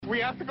We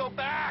have to go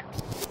back!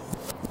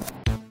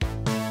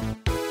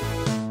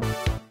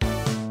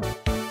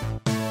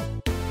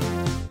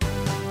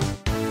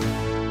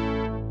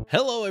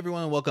 Hello,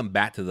 everyone, and welcome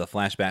back to the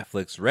Flashback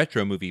Flicks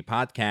Retro Movie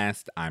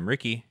Podcast. I'm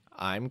Ricky.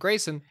 I'm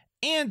Grayson.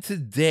 And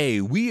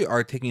today we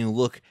are taking a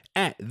look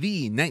at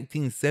the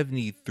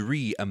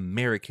 1973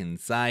 American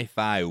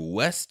sci-fi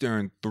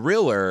western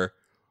thriller,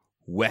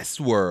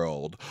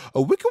 Westworld.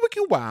 A wiki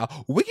wow,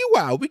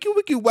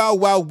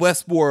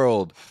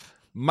 Westworld.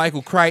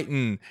 Michael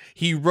Crichton,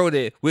 he wrote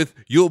it with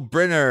Yul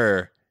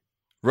Brynner,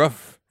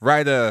 Rough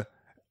Rider,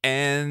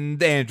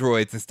 and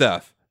androids and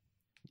stuff.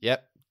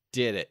 Yep,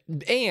 did it.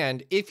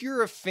 And if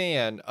you're a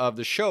fan of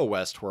the show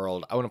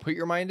Westworld, I want to put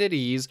your mind at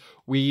ease.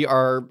 We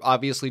are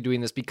obviously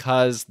doing this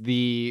because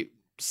the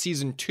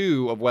season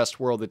 2 of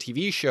Westworld, the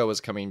TV show, is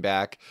coming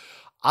back.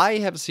 I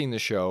have seen the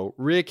show.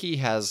 Ricky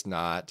has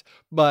not,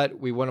 but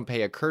we want to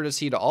pay a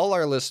courtesy to all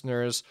our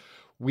listeners.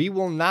 We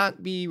will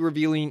not be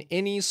revealing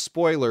any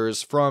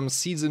spoilers from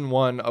season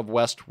 1 of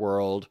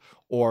Westworld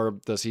or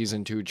the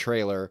season 2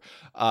 trailer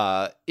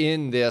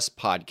in this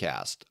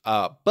podcast.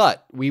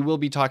 But we will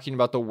be talking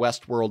about the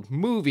Westworld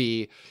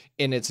movie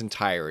in its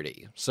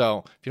entirety.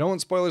 So if you don't want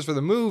spoilers for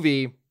the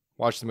movie,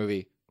 watch the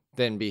movie,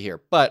 then be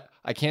here. But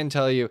I can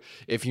tell you,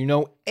 if you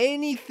know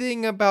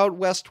anything about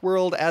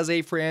Westworld as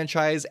a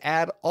franchise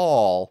at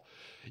all,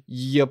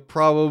 you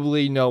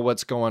probably know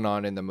what's going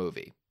on in the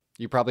movie.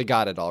 You probably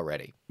got it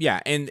already.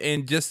 Yeah,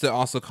 and just to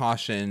also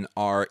caution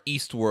our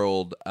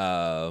Eastworld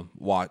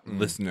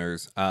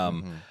listeners,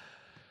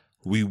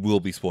 we will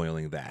be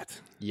spoiling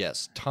that.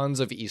 Yes, tons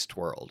of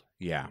Eastworld.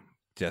 Yeah,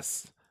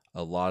 just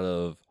a lot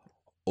of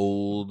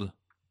old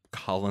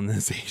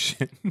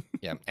colonization.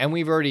 Yeah, and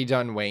we've already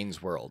done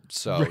Wayne's World,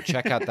 so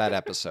check out that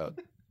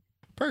episode.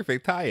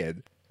 Perfect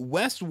tie-in.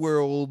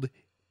 Westworld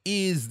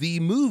is the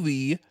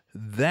movie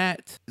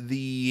that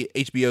the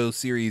HBO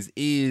series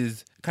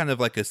is kind of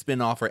like a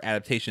spin-off or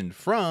adaptation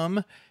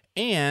from,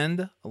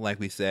 and like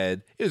we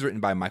said, it was written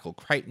by Michael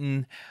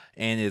Crichton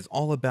and is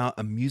all about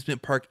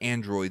amusement park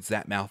androids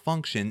that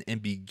malfunction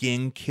and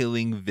begin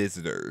killing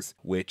visitors,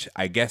 which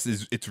I guess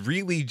it's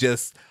really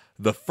just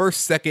the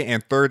first, second,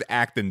 and third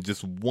act in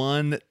just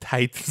one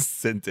tight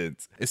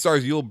sentence. It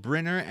stars Yul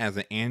Brynner as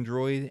an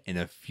android in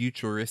a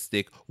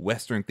futuristic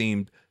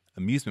Western-themed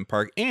amusement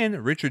park,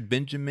 and Richard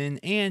Benjamin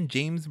and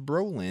James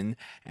Brolin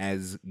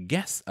as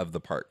guests of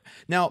the park.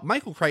 Now,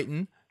 Michael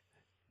Crichton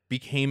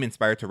became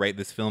inspired to write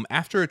this film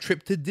after a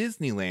trip to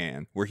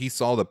Disneyland, where he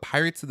saw the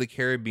Pirates of the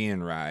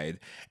Caribbean ride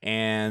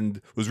and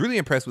was really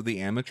impressed with the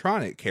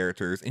animatronic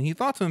characters, and he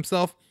thought to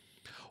himself,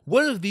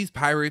 what if these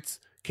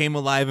pirates came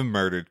alive and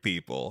murdered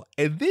people?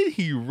 And then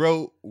he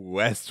wrote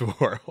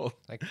Westworld.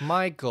 Like,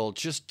 Michael,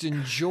 just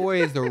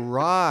enjoy the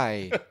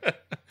ride.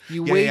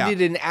 You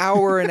waited an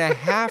hour and a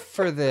half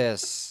for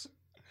this.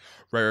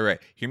 Right.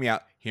 Hear me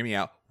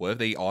out. What if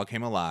they all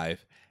came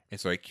alive and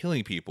started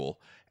killing people?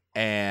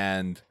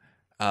 And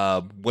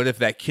what if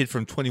that kid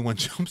from 21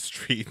 Jump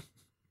Street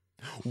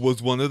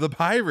was one of the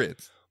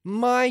pirates?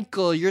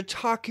 Michael, you're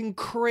talking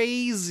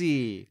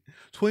crazy.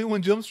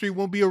 21 Jump Street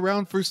won't be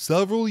around for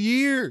several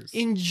years.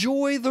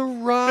 Enjoy the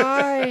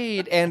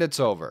ride. And it's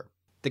over.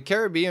 The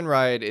Caribbean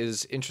ride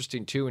is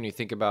interesting, too, when you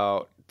think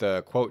about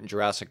the quote in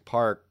Jurassic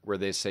Park where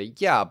they say,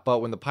 yeah, but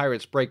when the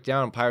pirates break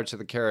down in Pirates of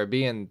the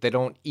Caribbean, they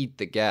don't eat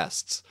the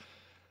guests.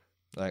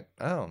 Like,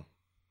 oh,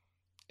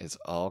 it's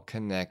all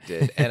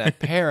connected. And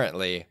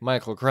apparently,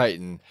 Michael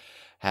Crichton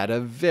had a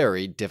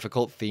very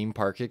difficult theme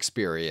park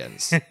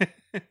experience.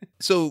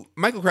 So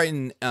Michael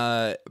Crichton,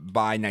 by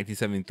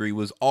 1973,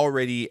 was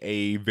already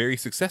a very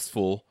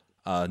successful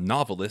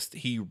novelist.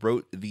 He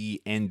wrote the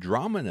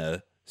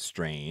Andromeda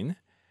Strain,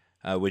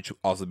 which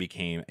also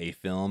became a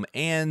film.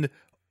 And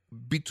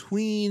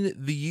between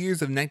the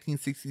years of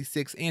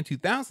 1966 and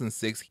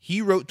 2006,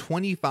 he wrote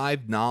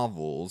 25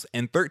 novels,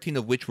 and 13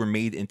 of which were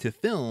made into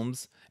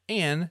films.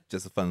 And,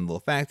 just a fun little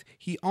fact,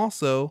 he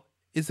also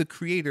is a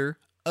creator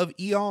of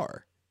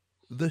ER,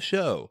 the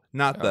show,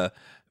 not the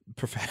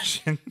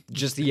profession.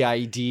 Just the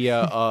idea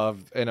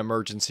of an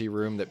emergency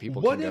room that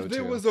people can go to. What if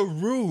there was a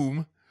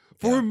room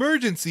for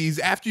emergencies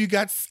after you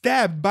got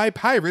stabbed by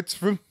pirates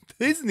from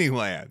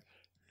Disneyland?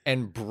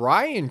 And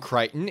Brian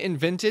Crichton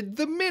invented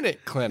the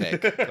Minute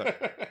Clinic.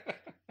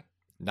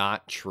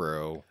 Not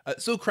true.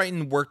 So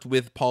Crichton worked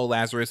with Paul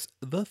Lazarus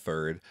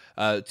III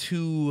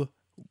to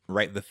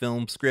write the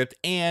film script,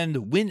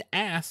 and when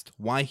asked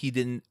why he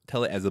didn't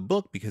tell it as a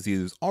book because he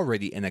was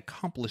already an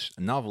accomplished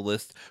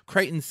novelist,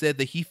 Crichton said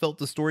that he felt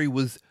the story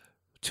was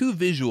too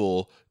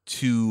visual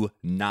to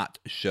not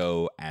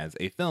show as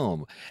a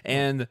film.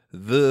 And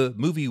the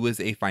movie was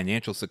a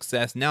financial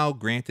success. Now,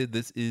 granted,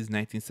 this is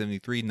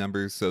 1973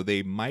 numbers, so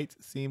they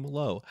might seem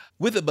low.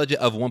 With a budget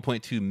of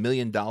 $1.2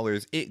 million,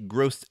 it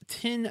grossed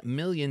 $10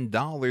 million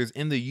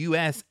in the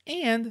US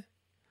and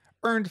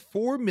earned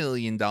 $4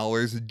 million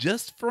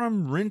just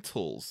from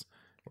rentals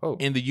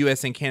in the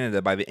US and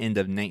Canada by the end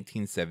of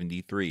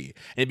 1973.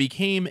 And it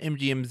became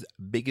MGM's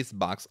biggest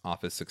box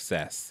office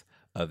success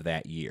of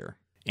that year.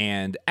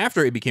 And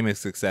after it became a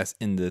success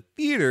in the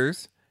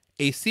theaters,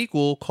 A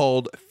sequel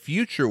called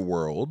Future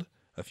World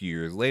a few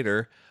years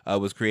later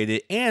was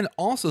created, and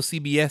also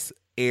CBS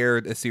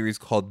aired a series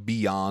called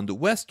Beyond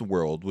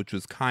Westworld, which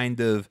was kind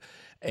of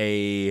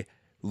a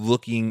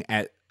looking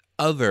at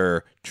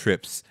other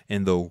trips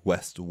in the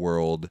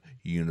Westworld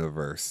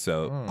universe.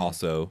 So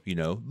also,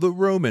 the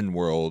Roman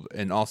world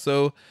and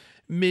also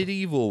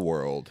medieval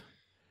world.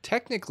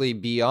 Technically,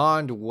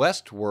 Beyond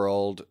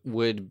Westworld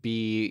would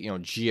be,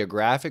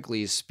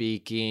 geographically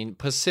speaking,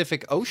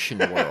 Pacific Ocean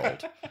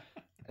world.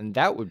 And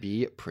that would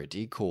be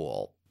pretty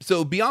cool.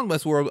 So Beyond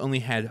Westworld only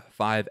had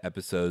 5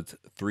 episodes,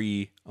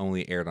 3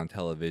 only aired on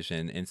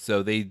television. And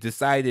so they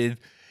decided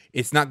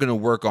it's not going to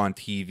work on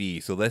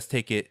TV. So let's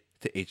take it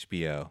to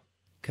HBO.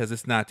 Because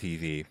it's not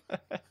TV.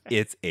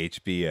 It's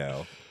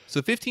HBO.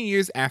 So 15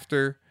 years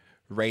after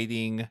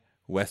writing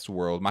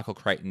Westworld, Michael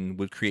Crichton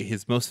would create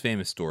his most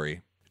famous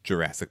story,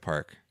 Jurassic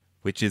Park,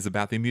 which is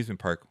about the amusement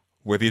park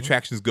where the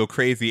attractions go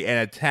crazy and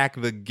attack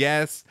the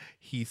guests.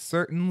 He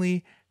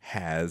certainly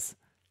has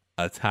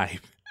a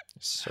type.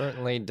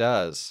 Certainly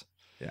does.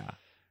 Yeah.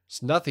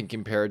 It's nothing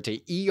compared to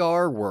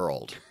ER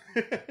World,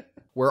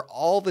 where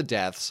all the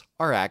deaths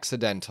are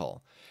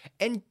accidental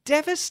and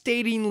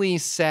devastatingly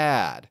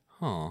sad.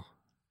 Huh.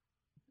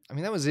 I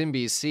mean, that was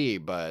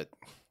NBC, but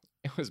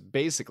it was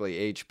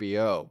basically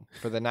HBO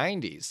for the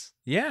 90s.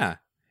 Yeah.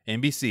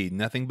 NBC,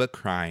 nothing but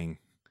crying.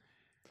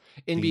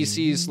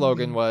 NBC's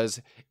slogan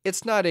was,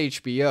 "It's not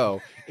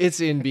HBO, it's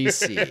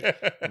NBC."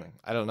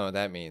 I don't know what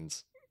that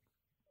means.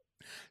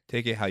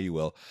 Take it how you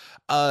will.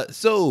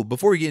 So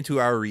before we get into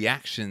our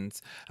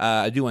reactions,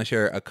 I do want to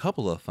share a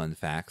couple of fun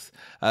facts.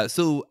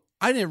 So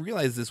I didn't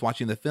realize this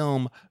watching the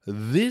film.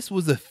 This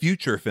was a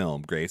future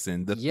film,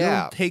 Grayson. The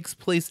film takes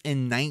place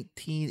in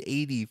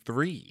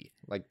 1983.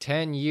 Like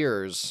 10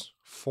 years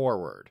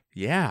forward.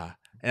 Yeah.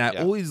 And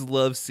I always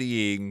love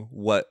seeing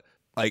what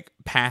like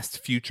past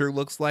future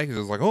looks like. It's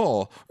like,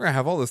 oh, we're gonna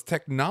have all this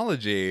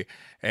technology,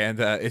 and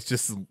it's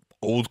just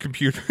old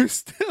computers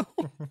still.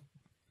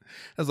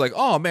 I was like,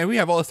 oh man, we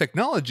have all this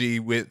technology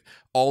with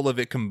all of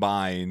it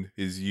combined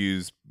is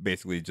used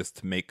basically just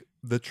to make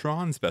the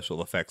Tron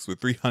special effects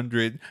with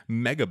 300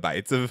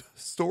 megabytes of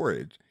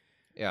storage.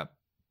 Yeah.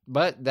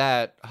 But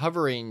that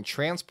hovering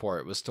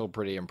transport was still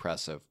pretty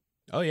impressive.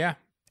 Oh yeah.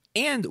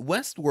 And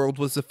Westworld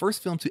was the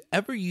first film to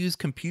ever use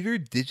computer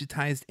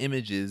digitized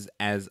images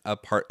as a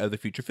part of the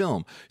feature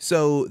film.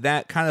 So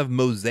that kind of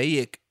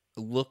mosaic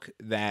look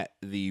that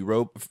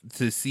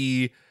to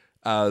see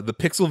the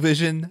pixel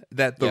vision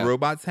that the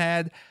robots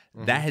had,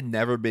 that had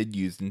never been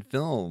used in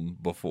film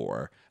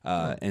before.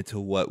 And to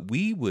what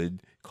we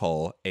would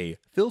call a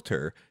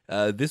filter,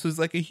 this was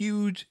like a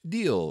huge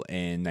deal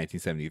in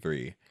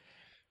 1973.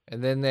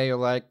 And then they are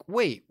like,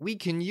 wait, we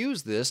can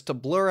use this to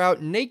blur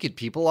out naked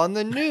people on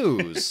the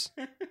news.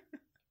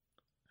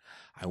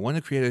 I want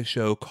to create a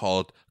show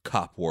called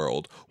Cop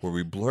World where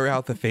we blur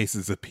out the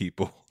faces of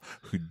people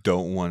who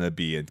don't want to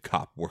be in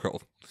Cop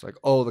World. It's like,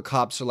 oh, the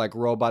cops are like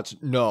robots.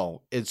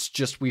 No, it's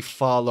just we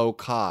follow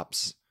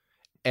cops.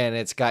 And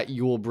it's got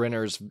Yul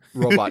Brynner's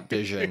robot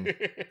vision.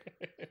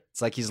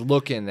 It's like he's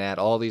looking at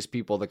all these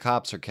people the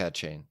cops are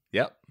catching.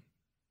 Yep.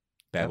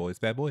 Bad boys,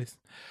 bad boys.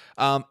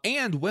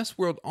 And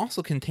Westworld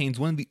also contains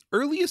one of the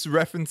earliest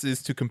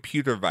references to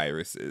computer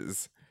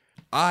viruses.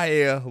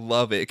 I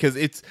love it because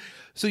it's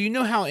so you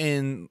know how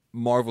in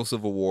Marvel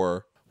Civil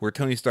War where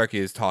Tony Stark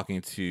is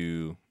talking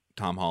to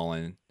Tom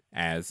Holland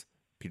as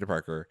Peter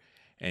Parker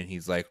and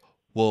he's like,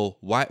 well,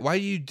 why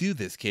do you do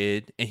this,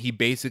 kid? And he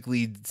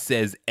basically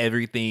says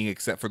everything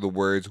except for the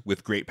words,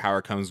 with great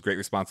power comes great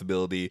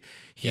responsibility.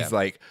 He's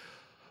like,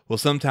 well,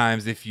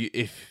 sometimes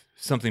if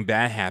something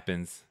bad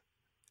happens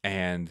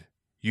and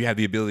you have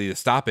the ability to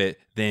stop it,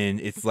 then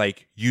it's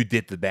like you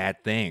did the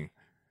bad thing.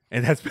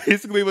 And that's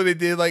basically what they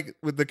did like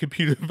with the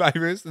computer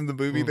virus in the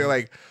movie. Mm-hmm. They're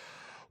like,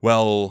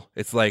 well,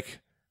 it's like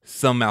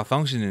some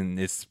malfunction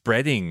is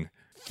spreading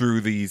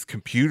through these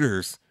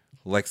computers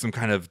like some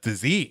kind of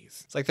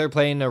disease. It's like they're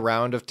playing a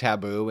round of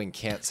Taboo and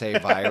can't say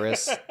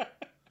virus. I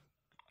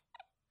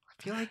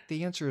feel like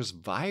the answer is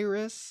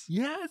virus.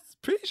 Yes,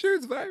 pretty sure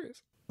it's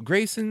virus.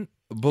 Grayson,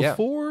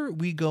 before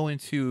we go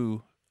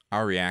into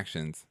our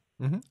reactions,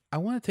 I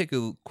want to take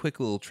a quick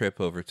little trip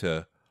over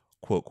to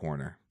Quote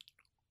Corner.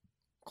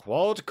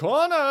 Quote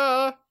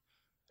Corner!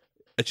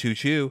 A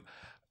choo-choo.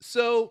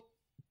 So...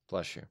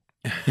 Bless you.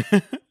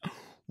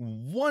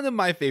 One of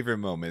my favorite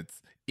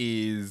moments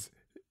is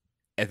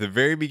at the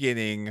very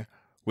beginning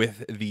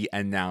with the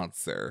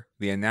announcer.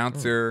 The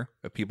announcer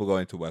of people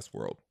going to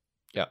Westworld.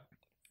 Yeah.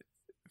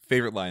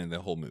 Favorite line in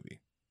the whole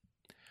movie.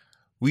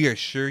 We are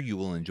sure you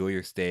will enjoy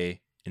your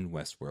stay in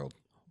Westworld.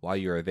 While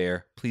you are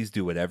there, please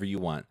do whatever you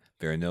want.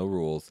 There are no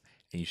rules,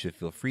 and you should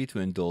feel free to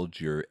indulge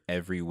your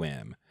every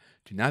whim.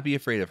 Do not be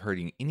afraid of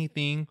hurting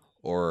anything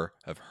or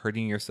of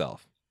hurting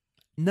yourself.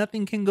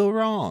 Nothing can go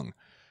wrong.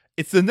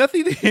 It's the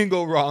nothing can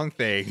go wrong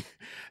thing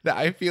that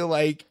I feel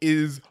like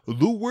is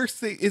the worst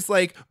thing. It's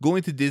like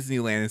going to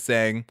Disneyland and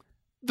saying,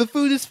 the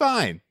food is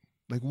fine.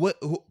 Like,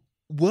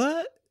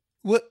 what?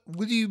 What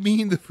do you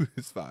mean the food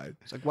is fine?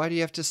 It's like, why do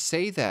you have to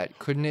say that?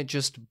 Couldn't it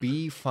just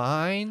be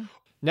fine?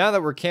 Now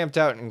that we're camped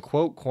out in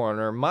quote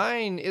corner,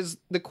 mine is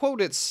the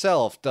quote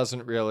itself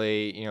doesn't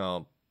really,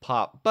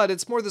 pop, but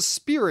it's more the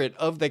spirit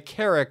of the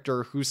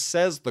character who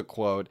says the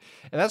quote.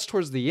 And that's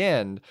towards the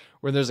end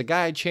where there's a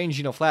guy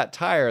changing a flat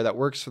tire that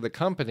works for the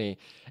company.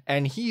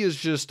 And he is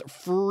just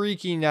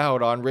freaking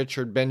out on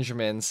Richard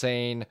Benjamin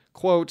saying,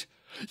 quote,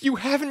 "You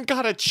haven't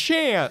got a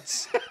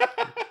chance."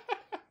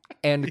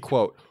 End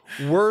quote.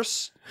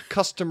 Worst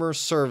customer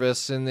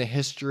service in the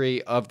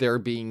history of there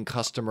being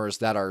customers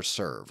that are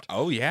served.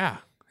 Oh, yeah.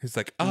 He's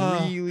like,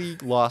 Really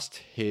lost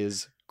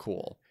his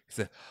cool. He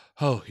said,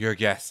 "Oh, you're a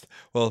guest.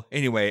 Well,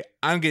 anyway,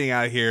 I'm getting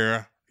out of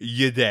here.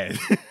 You're dead.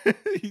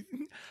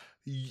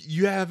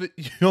 You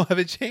don't have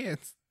a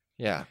chance."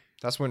 Yeah.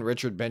 That's when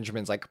Richard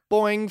Benjamin's like,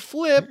 boing,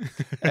 flip,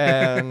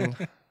 and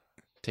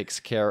takes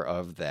care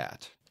of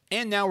that.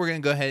 And now we're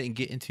going to go ahead and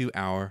get into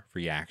our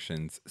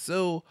reactions.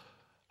 So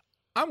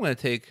I'm going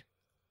to take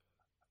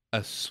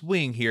a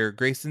swing here,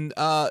 Grayson.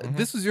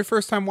 This was your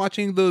first time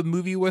watching the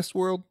movie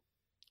Westworld?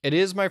 It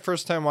is my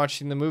first time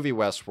watching the movie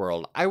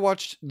Westworld. I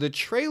watched the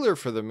trailer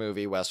for the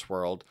movie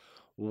Westworld,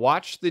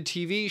 watched the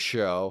TV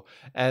show,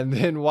 and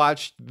then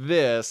watched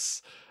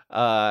this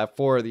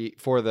for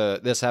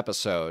this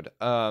episode.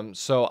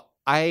 So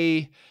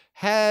I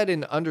had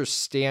an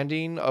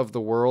understanding of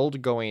the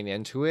world going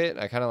into it.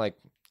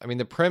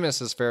 The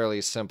premise is fairly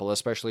simple,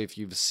 especially if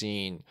you've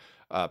seen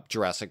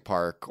Jurassic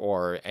Park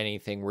or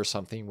anything where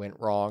something went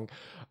wrong.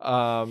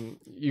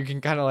 You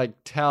can kind of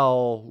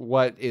tell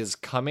what is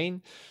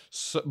coming.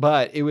 So,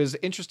 but it was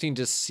interesting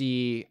to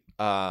see,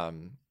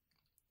 one,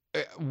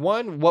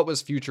 what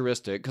was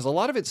futuristic, because a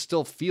lot of it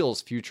still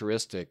feels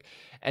futuristic,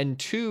 and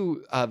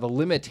two, the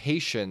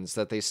limitations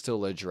that they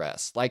still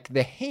address. Like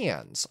the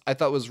hands, I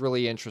thought was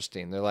really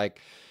interesting. They're like,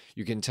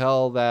 you can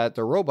tell that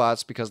they're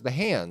robots because the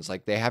hands,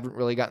 they haven't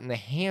really gotten the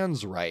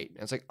hands right.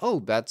 And it's like, oh,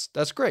 that's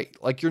great.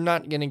 You're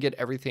not going to get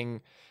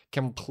everything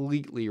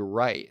completely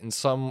right, and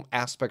some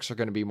aspects are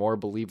going to be more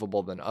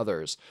believable than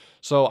others.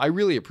 So I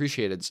really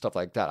appreciated stuff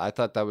like that. I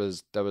thought that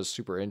was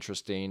super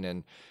interesting,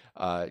 and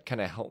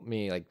kind of helped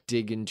me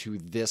dig into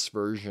this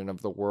version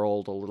of the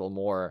world a little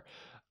more.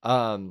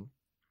 I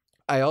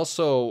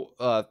also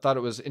thought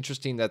it was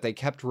interesting that they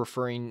kept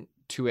referring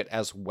to it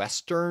as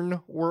Western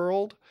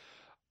World.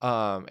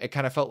 It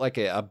kind of felt like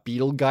a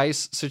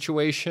Betelgeuse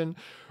situation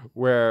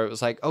where it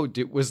was like, oh,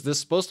 was this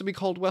supposed to be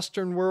called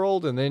Western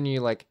World? And then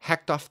you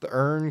hacked off the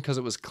urn because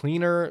it was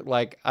cleaner.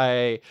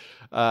 I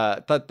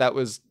thought that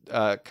was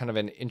kind of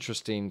an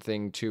interesting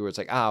thing too. Where it's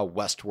like,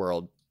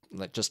 Westworld,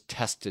 just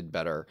tested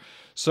better.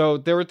 So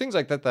there were things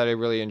like that I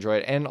really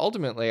enjoyed. And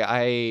ultimately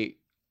I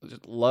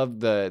loved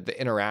the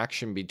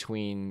interaction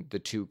between the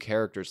two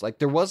characters.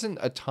 There wasn't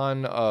a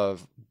ton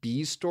of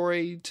B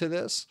story to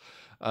this,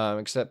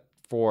 except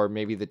for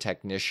maybe the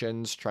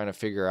technicians trying to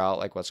figure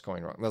out what's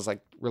going wrong. That's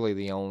really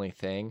the only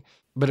thing.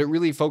 But it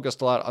really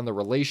focused a lot on the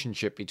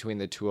relationship between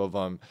the two of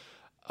them,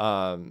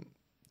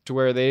 to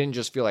where they didn't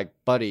just feel like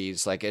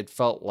buddies. It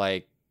felt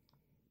like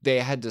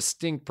they had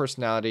distinct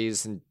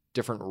personalities and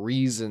different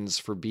reasons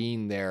for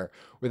being there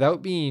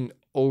without being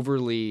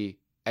overly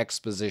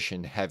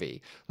exposition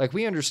heavy.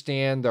 We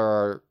understand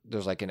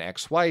there's an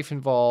ex-wife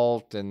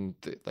involved, and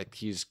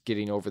he's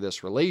getting over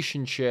this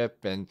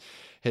relationship, and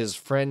his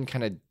friend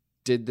kind of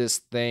did this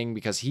thing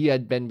because he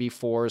had been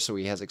before, so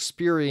he has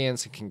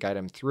experience and can guide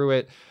him through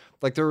it.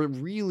 They're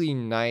really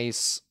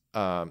nice.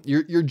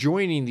 You're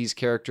joining these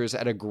characters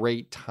at a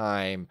great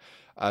time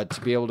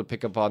to be able to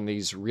pick up on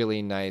these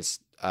really nice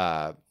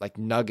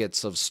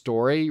nuggets of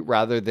story,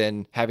 rather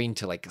than having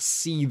to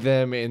see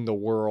them in the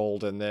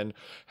world and then,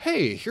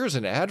 hey, here's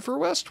an ad for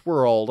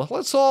Westworld.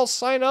 Let's all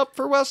sign up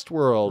for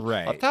Westworld.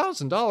 Right.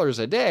 $1,000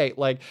 a day.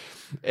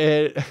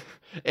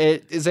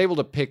 It is able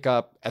to pick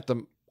up at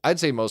the, I'd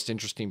say, most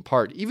interesting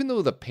part, even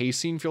though the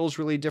pacing feels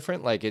really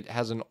different. It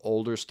has an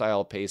older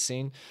style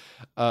pacing.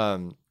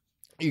 You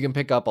can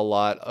pick up a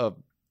lot of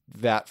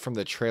that from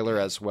the trailer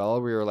as well.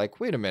 We were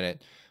like, wait a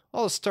minute,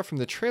 all the stuff from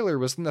the trailer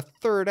was in the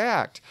third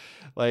act.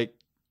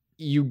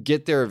 You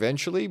get there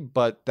eventually,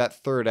 but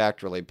that third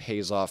act really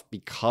pays off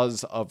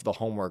because of the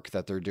homework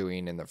that they're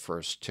doing in the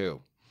first two.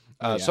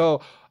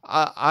 So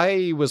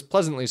I was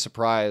pleasantly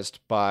surprised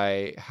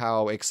by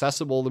how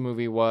accessible the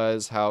movie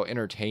was, how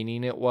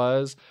entertaining it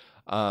was.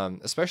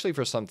 Especially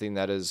for something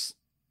that is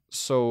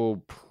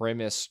so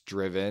premise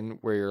driven,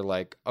 where you're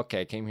like,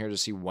 okay, I came here to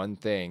see one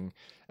thing,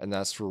 and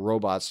that's for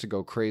robots to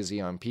go crazy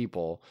on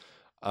people.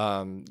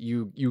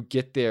 You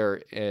get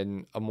there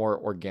in a more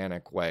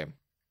organic way.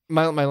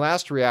 My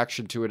last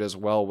reaction to it as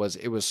well was,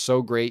 it was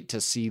so great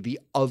to see the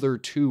other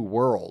two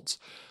worlds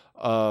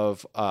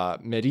of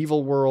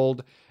medieval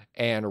world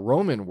and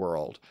Roman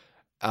world,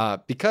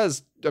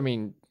 because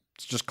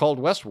it's just called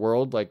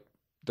Westworld.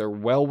 They're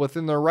well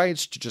within their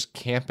rights to just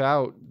camp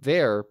out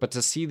there, but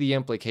to see the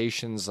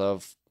implications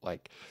of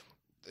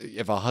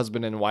if a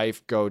husband and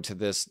wife go to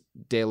this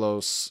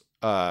Delos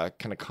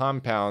kind of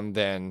compound,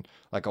 then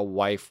a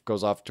wife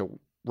goes off to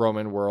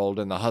Roman world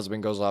and the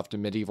husband goes off to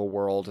medieval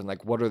world, and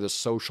like what are the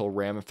social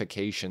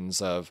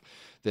ramifications of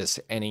this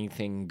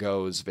anything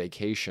goes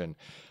vacation.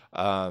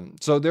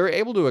 So they're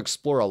able to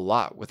explore a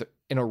lot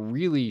in a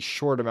really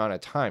short amount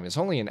of time. It's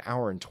only an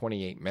hour and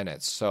 28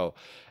 minutes. So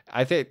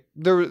I think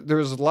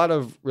there's a lot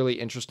of really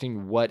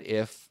interesting what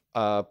if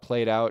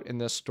played out in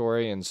this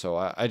story, and so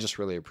I just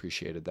really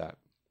appreciated that.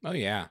 Oh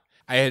yeah,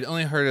 I had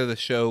only heard of the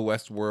show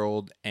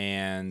Westworld,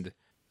 and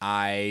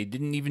I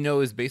didn't even know it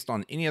was based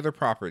on any other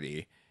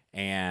property.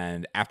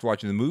 And after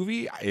watching the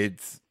movie,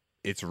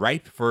 it's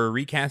ripe for a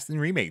recast and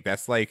remake.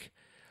 That's like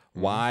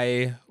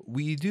why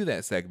we do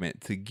that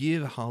segment, to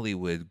give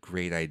Hollywood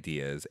great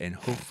ideas and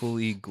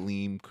hopefully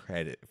glean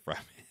credit from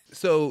it.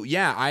 So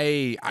yeah,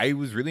 I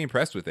was really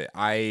impressed with it.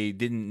 I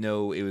didn't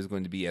know it was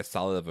going to be as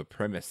solid of a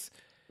premise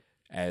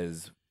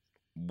as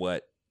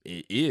what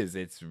it is.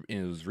 It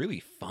was really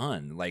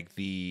fun. Like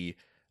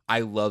I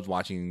loved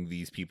watching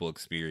these people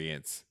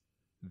experience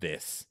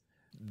this.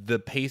 The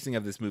pacing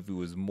of this movie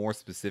was more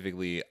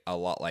specifically a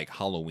lot like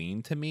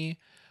Halloween to me,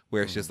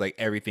 where it's just like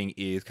everything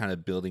is kind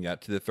of building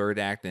up to the third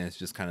act, and it's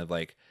just kind of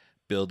like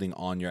building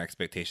on your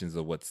expectations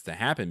of what's to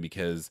happen,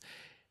 because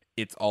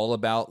it's all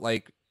about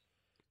like,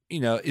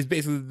 it's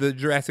basically the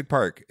Jurassic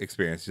Park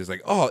experience. Just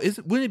like, oh,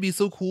 wouldn't it be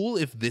so cool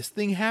if this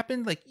thing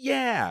happened? Like,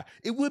 yeah,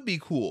 it would be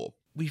cool.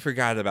 We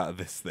forgot about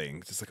this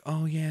thing. Just like,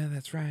 oh yeah,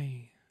 that's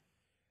right.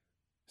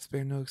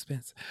 Spare no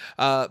expense.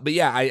 But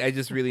yeah, I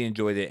just really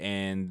enjoyed it,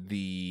 and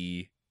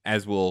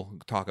as we'll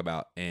talk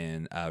about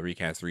in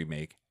recast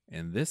remake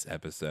in this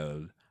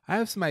episode, I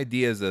have some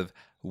ideas of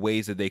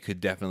ways that they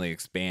could definitely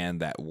expand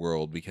that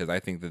world, because I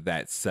think that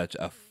that's such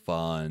a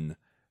fun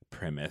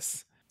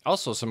premise.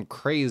 Also, some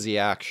crazy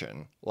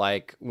action,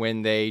 like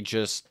when they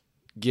just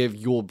give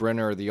Yul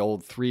Brynner the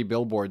old 3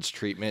 billboards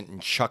treatment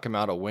and chuck him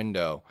out a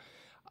window.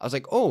 I was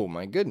like, oh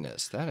my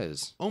goodness, that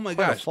is quite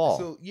a fall.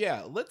 So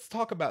yeah, let's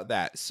talk about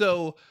that.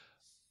 So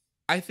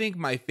I think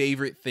my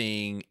favorite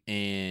thing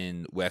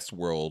in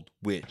Westworld,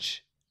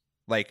 which,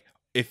 like,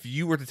 if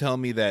you were to tell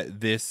me that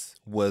this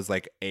was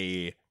like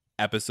a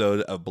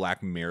episode of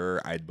Black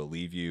Mirror, I'd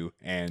believe you.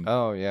 And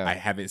oh yeah, I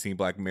haven't seen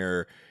Black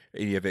Mirror,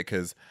 any of it,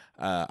 because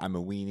I'm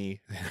a weenie.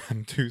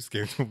 I'm too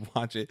scared to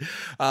watch it.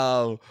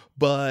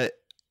 But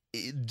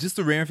just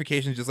the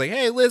ramifications, just like,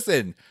 hey,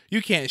 listen,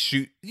 you can't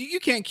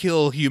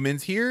kill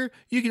humans here.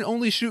 You can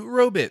only shoot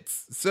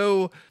robots.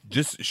 So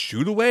just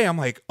shoot away. I'm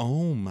like,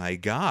 oh my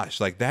gosh,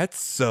 like that's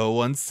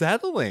so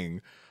unsettling.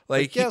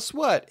 Like, guess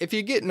what? If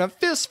you get in a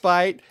fist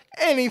fight,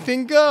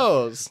 anything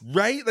goes.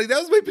 Right? Like,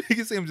 that was my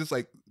biggest thing. I'm just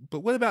like, but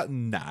what about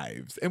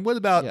knives? And what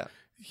about,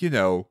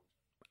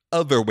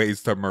 other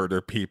ways to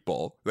murder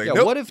people? Like, yeah,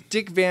 nope. What if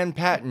Dick Van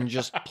Patten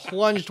just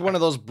plunged one of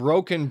those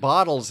broken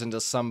bottles into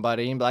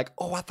somebody and be like,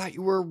 oh, I thought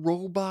you were a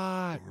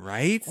robot.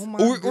 Right?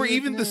 Oh, or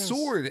even the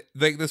sword,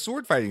 like the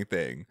sword fighting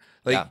thing.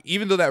 Like,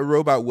 even though that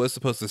robot was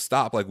supposed to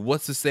stop, like,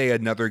 what's to say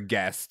another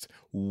guest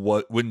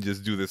wouldn't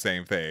just do the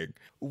same thing?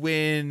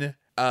 When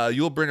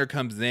Yul Brynner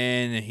comes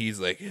in and he's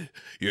like,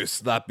 you're a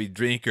sloppy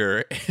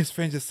drinker, and his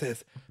friend just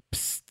says,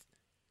 psst,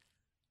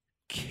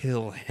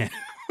 kill him.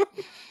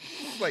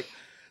 Like,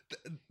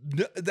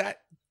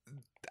 that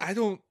I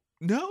don't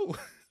know.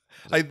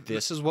 Like,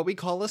 this is what we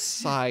call a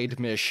side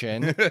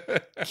mission.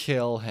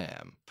 Kill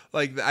him.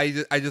 Like,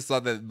 I just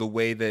thought that the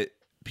way that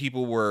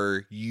people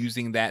were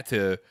using that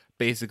to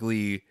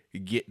basically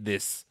get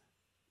this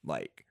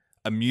like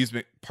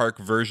amusement park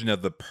version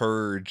of the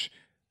Purge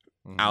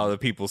out of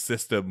people's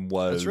system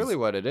was. That's really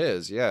what it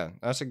is. Yeah,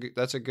 that's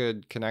a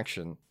good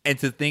connection. And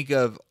to think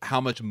of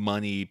how much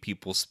money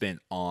people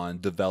spent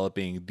on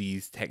developing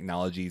these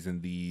technologies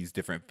and these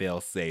different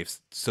fail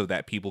safes so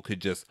that people could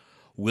just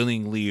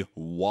willingly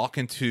walk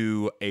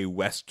into a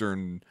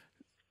Western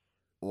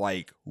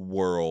like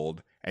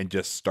world and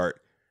just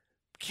start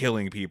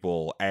killing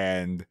people,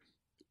 and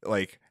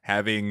like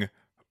having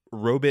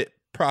robot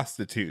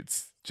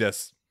prostitutes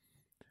just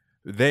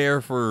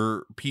there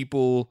for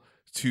people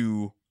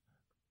to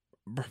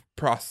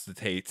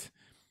prostitute.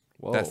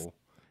 Whoa,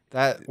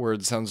 that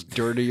word sounds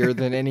dirtier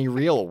than any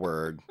real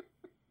word.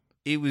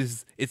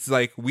 It's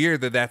like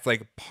weird that that's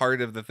like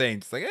part of the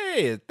thing. Just like,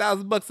 hey,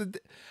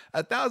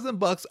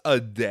 $1,000 a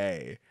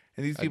day,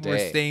 and these people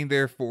are staying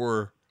there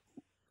for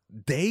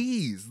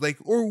days, like,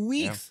 or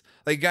weeks. Yeah.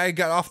 Like, guy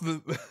got off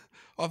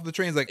the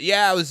train. He's like,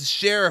 yeah, I was the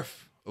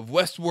sheriff of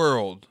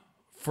Westworld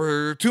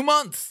for 2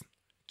 months.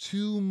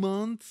 2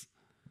 months.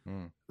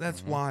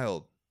 That's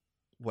wild.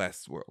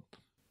 Westworld.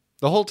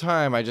 The whole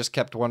time I just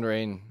kept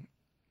wondering,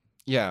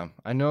 yeah,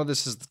 I know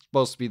this is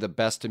supposed to be the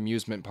best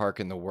amusement park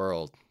in the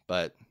world,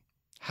 but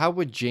how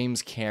would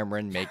James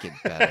Cameron make it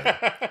better?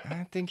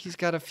 I think he's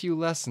got a few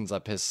lessons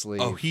up his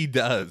sleeve. Oh, he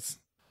does.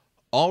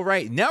 All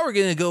right, now we're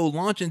going to go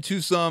launch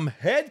into some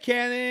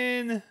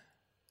headcanon.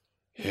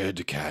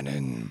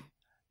 Headcanon.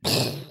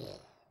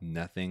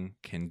 Nothing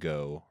can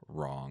go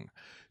wrong.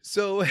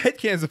 So,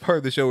 Headcanon is a part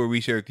of the show where we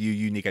share with you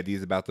unique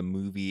ideas about the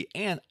movie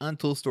and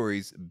untold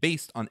stories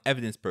based on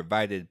evidence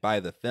provided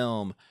by the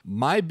film.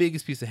 My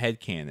biggest piece of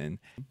headcanon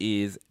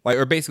is, like,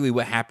 or basically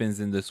what happens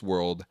in this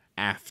world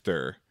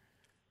after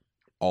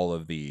all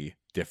of the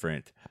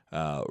different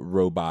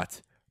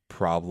robot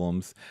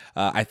problems.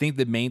 I think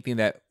the main thing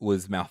that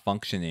was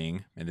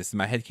malfunctioning, and this is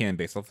my headcanon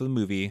based off of the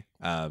movie,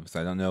 so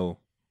I don't know,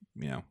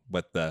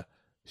 what the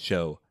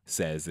show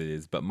says it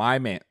is, but my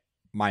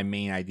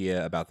main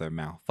idea about their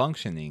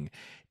malfunctioning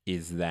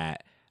is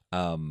that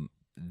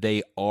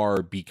they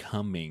are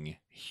becoming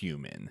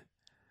human,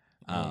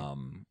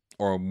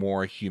 or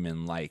more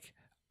human-like,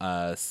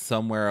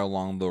 somewhere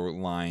along the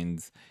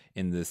lines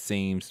in the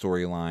same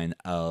storyline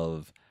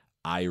of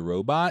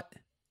iRobot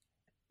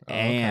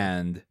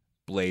and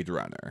Blade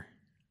Runner.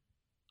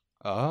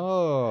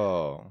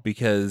 Oh.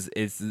 Because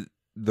it's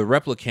the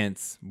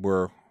replicants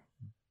were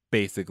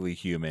basically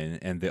human,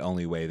 and the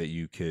only way that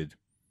you could,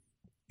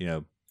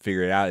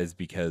 figure it out is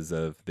because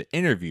of the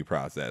interview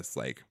process.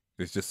 Like,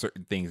 there's just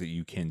certain things that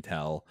you can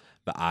tell.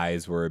 The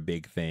eyes were a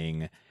big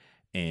thing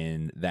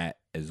in that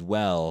as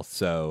well.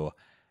 So,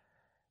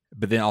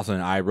 but then also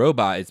in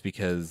iRobot, it's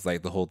because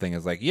like the whole thing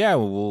is like, yeah,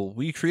 well,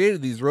 we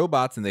created these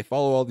robots and they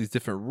follow all these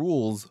different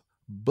rules,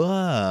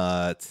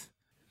 but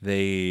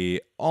they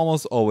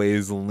almost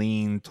always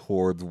lean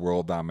towards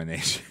world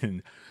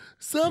domination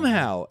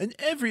somehow in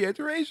every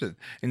iteration.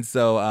 And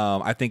so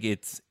I think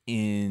it's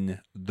in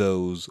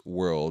those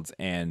worlds,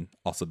 and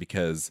also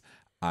because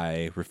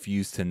I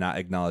refuse to not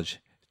acknowledge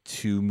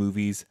 2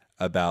 movies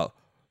about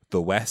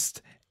the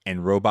West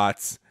and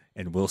robots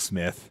and Will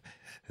Smith.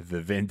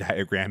 The Venn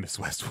diagram is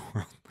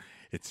Westworld.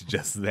 It's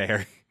just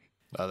there.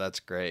 Oh,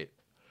 that's great.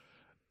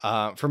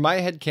 For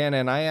my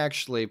headcanon, I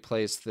actually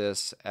placed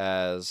this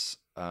as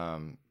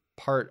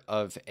part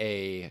of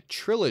a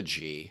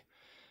trilogy.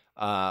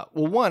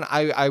 One,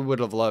 I would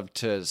have loved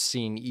to have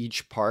seen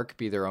each park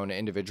be their own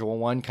individual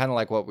one, kind of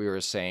like what we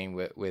were saying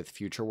with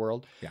Future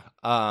World. Yeah.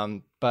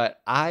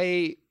 But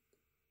I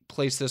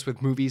place this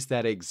with movies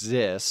that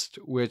exist,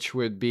 which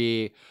would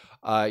be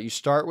you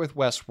start with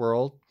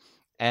Westworld,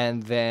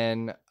 and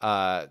then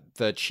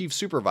the chief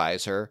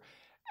supervisor,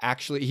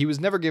 actually, he was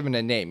never given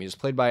a name. He was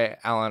played by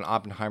Alan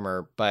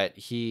Oppenheimer, but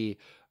he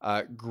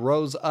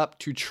grows up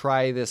to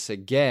try this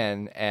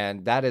again,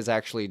 and that is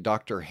actually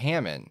Dr.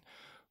 Hammond,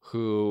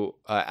 who,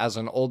 as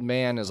an old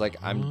man, is like,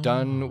 I'm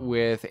done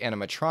with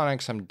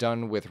animatronics, I'm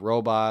done with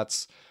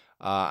robots,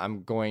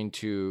 I'm going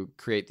to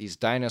create these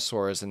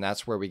dinosaurs, and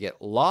that's where we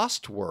get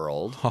Lost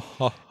World.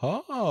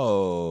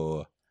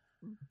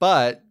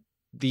 But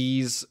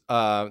these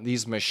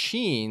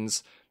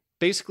machines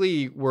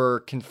basically were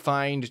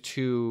confined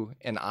to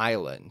an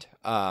island.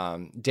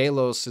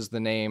 Delos is the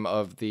name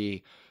of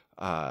the...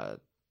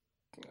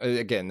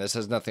 again, this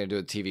has nothing to do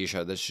with the TV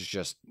show. This is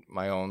just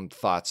my own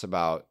thoughts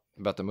about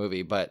the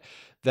movie. But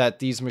that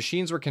these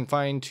machines were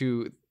confined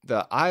to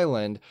the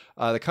island.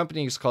 The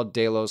company is called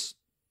Delos,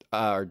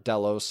 or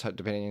Delos,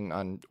 depending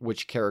on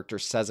which character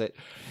says it.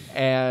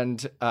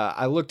 And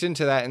I looked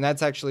into that, and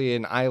that's actually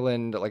an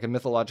island, like a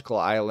mythological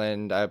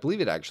island. I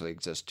believe it actually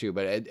exists too,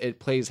 but it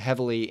plays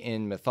heavily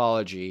in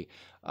mythology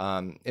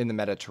in the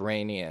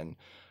Mediterranean,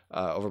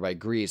 over by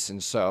Greece.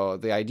 And so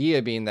the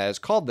idea being that it's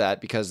called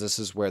that because this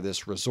is where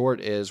this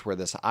resort is, where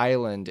this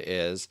island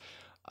is.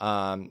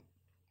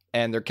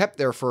 And they're kept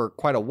there for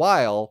quite a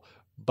while,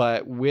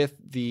 but with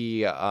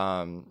the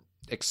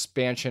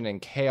expansion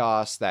and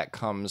chaos that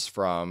comes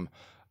from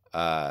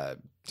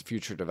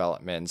future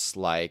developments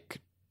like,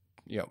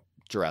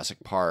 Jurassic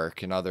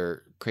Park and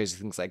other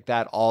crazy things like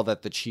that, all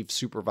that the chief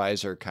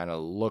supervisor kind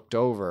of looked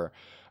over,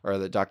 or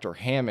that Dr.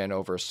 Hammond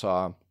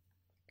oversaw,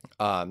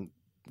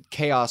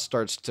 chaos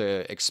starts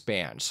to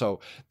expand.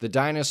 So the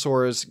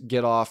dinosaurs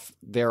get off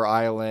their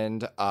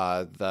island,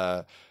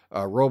 the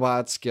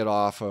robots get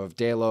off of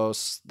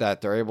Delos,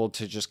 that they're able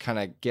to just kind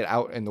of get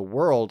out in the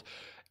world.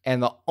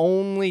 And the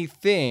only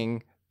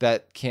thing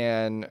that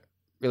can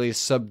really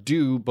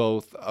subdue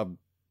both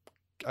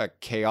a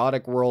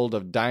chaotic world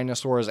of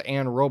dinosaurs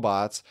and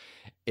robots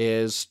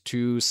is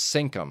to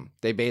sink them.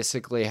 They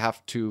basically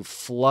have to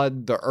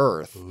flood the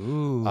earth,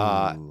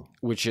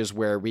 which is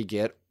where we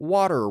get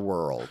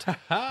Waterworld,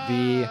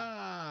 the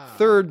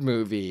third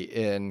movie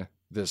in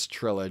this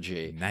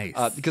trilogy. Nice.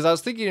 Because I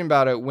was thinking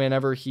about it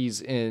whenever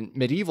he's in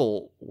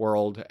medieval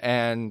world,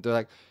 and they're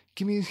like,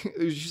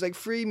 she's like,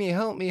 free me,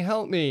 help me.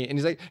 And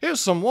he's like,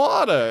 here's some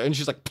water. And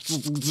she's like,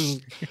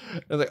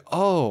 and like,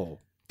 oh,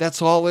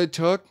 that's all it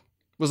took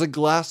was a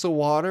glass of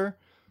water?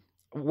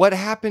 What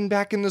happened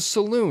back in the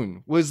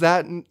saloon? Was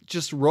that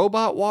just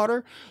robot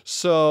water?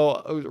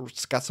 So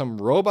it's got some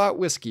robot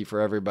whiskey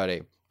for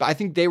everybody. But I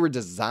think they were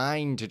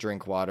designed to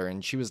drink water,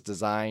 and she was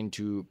designed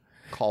to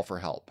call for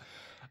help.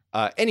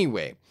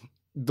 Anyway,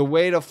 the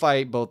way to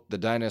fight both the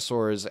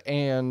dinosaurs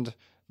and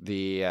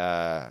the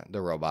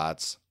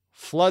robots: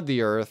 flood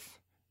the earth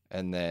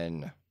and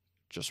then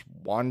just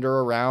wander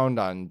around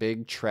on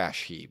big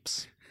trash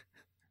heaps.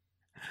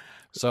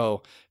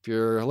 So if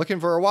you're looking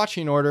for a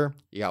watching order,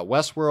 you got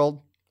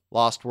Westworld,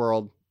 Lost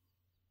World,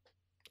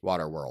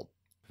 Waterworld.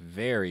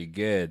 Very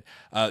good.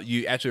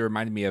 You actually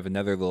reminded me of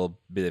another little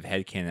bit of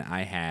headcanon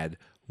I had,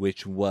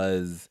 which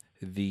was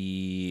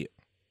the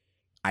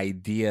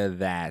idea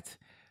that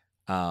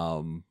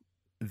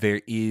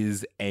there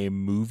is a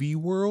movie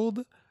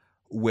world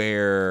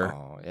where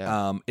Oh,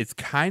 yeah. it's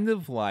kind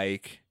of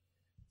like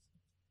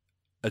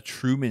a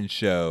Truman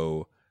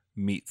Show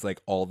meets like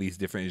all these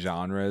different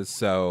genres.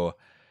 So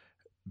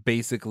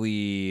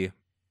basically,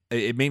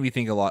 it made me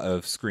think a lot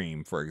of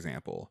Scream, for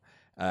example.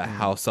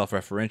 How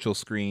self-referential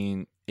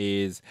Scream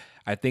is.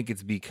 I think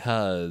it's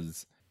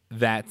because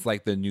that's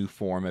like the new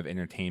form of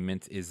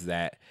entertainment, is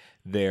that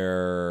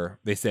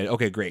they said,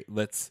 okay, great,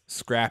 let's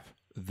scrap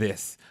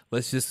this.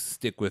 Let's just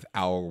stick with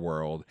our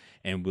world,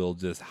 and we'll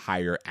just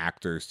hire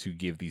actors to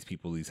give these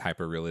people these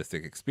hyper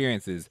realistic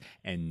experiences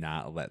and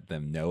not let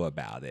them know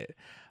about it.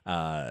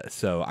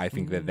 So I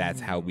think that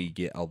that's how we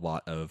get a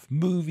lot of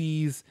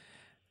movies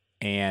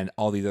and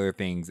all these other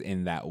things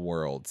in that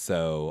world.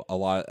 So a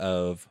lot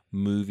of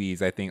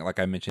movies, I think, like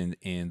I mentioned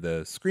in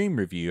the Scream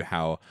review,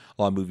 how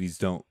a lot of movies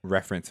don't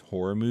reference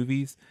horror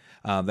movies.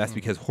 That's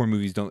because horror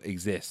movies don't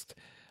exist,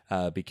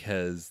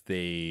 because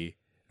they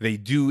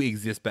do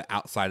exist, but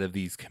outside of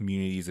these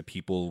communities of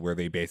people where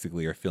they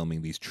basically are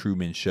filming these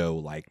Truman Show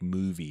like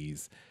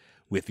movies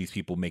with these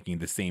people making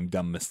the same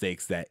dumb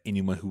mistakes that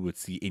anyone who would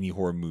see any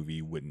horror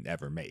movie wouldn't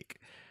ever make.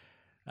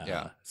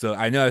 Yeah. So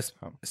I know I was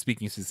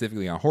speaking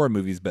specifically on horror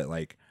movies, but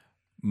like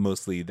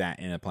mostly that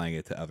and applying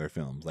it to other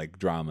films like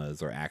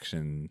dramas or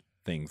action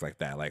things like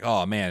that. Like,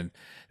 oh man,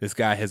 this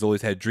guy has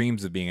always had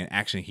dreams of being an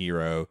action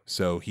hero,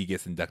 so he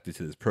gets inducted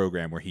to this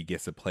program where he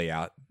gets to play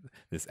out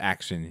this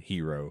action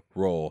hero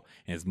role,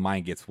 and his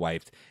mind gets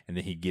wiped, and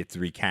then he gets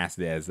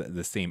recasted as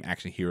the same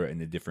action hero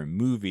in a different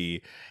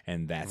movie,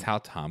 and that's how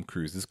Tom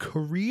Cruise's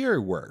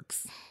career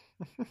works.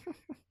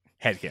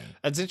 Headcanon.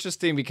 That's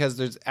interesting because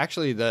there's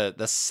actually the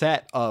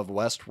set of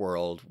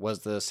Westworld was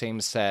the same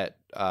set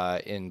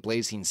in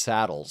Blazing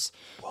Saddles.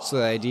 Whoa. So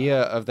the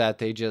idea of that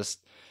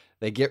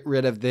they get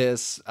rid of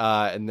this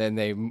and then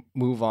they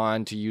move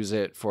on to use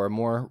it for a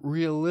more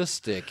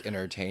realistic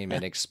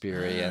entertainment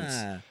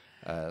experience.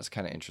 It's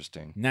kind of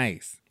interesting.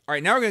 Nice. All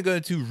right, now we're going to go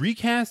into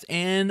recast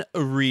and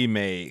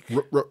remake.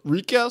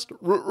 Recast,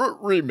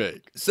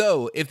 remake.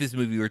 So if this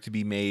movie were to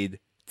be made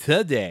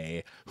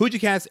today, who'd you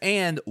cast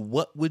and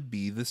what would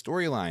be the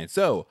storyline?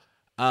 So,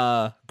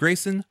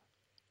 Grayson,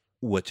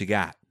 what you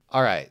got?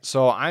 All right,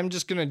 so I'm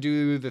just going to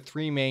do the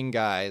three main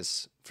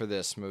guys for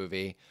this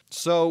movie.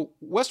 So,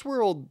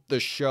 Westworld, the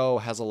show,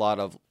 has a lot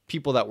of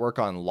people that work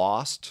on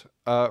Lost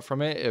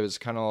from it. It was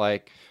kind of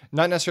like,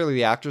 not necessarily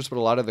the actors, but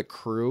a lot of the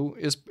crew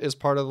is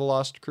part of the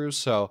Lost crew.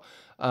 So,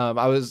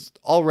 I was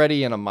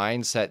already in a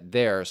mindset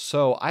there.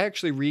 So I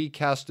actually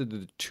recasted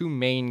the two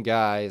main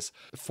guys.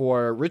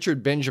 For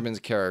Richard Benjamin's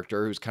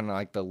character, who's kind of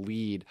like the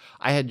lead,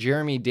 I had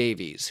Jeremy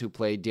Davies, who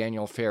played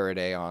Daniel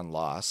Faraday on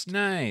Lost.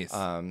 Nice.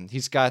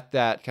 He's got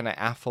that kind of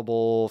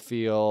affable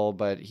feel,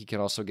 but he can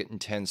also get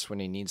intense when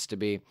he needs to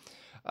be.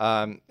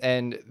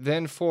 And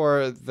then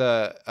for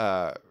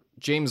the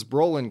James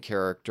Brolin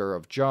character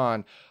of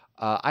John,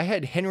 I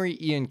had Henry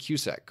Ian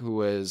Cusack, who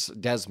was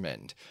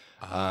Desmond.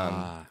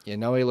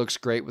 He looks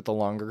great with the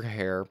longer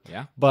hair.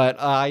 Yeah.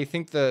 But I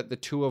think the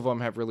two of them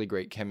have really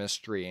great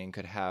chemistry and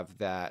could have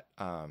that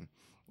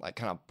like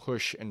kind of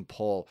push and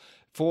pull.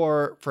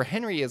 For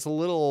Henry, it's a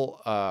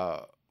little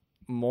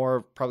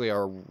more probably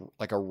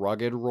a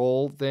rugged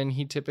role than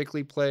he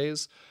typically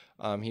plays.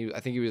 I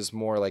think he was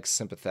more like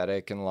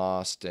sympathetic in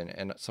Lost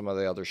and some of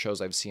the other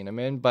shows I've seen him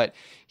in, but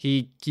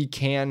he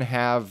can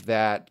have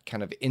that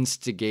kind of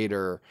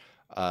instigator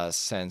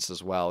sense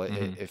as well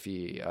if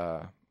he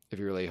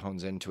really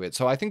hones into it.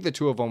 So I think the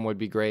two of them would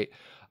be great.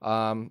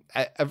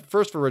 At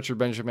first, for Richard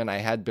Benjamin, I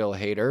had Bill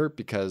Hader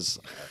because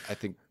I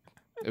think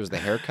it was the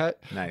haircut.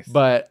 Nice.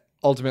 But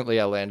ultimately,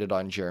 I landed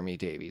on Jeremy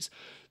Davies.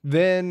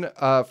 Then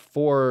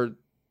for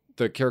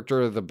the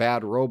character of the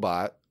bad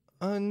robot,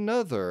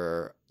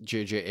 another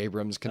J.J.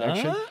 Abrams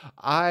connection.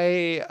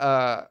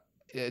 I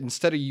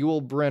instead of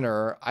Yul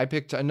Brynner, I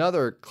picked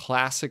another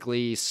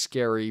classically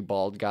scary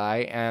bald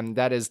guy, and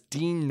that is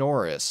Dean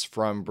Norris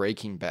from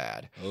Breaking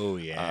Bad. Oh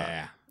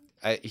yeah.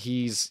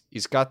 He's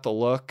got the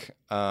look,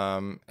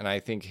 and I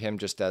think him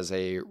just as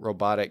a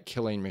robotic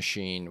killing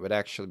machine would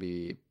actually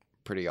be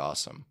pretty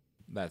awesome.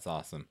 That's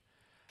awesome.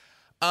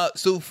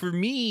 So for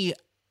me,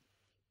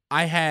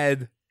 I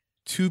had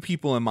two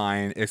people in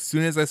mind. As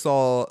soon as I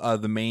saw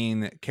the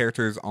main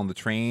characters on the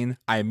train,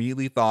 I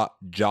immediately thought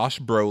Josh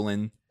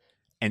Brolin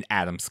and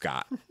Adam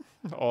Scott.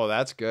 Oh,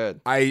 that's good.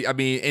 I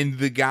mean, and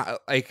the guy,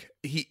 like,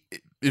 it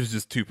was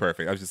just too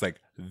perfect. I was just like,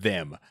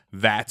 them.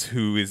 That's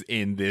who is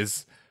in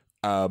this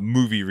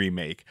movie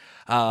remake.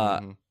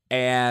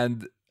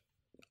 And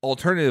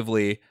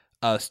alternatively,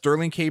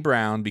 Sterling K.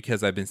 Brown,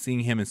 because I've been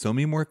seeing him in so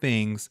many more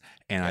things,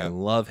 and I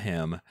love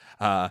him,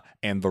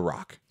 and The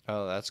Rock.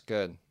 Oh, that's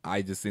good.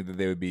 I just think that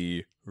they would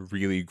be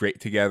really great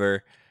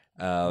together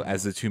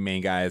as the two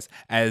main guys.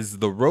 As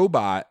the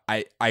robot,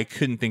 I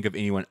couldn't think of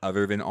anyone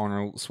other than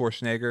Arnold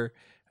Schwarzenegger,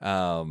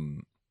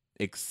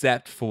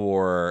 except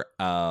for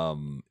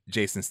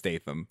Jason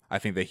Statham. I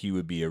think that he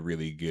would be a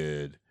really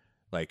good,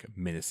 like,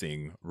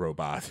 menacing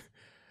robot,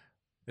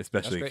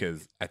 especially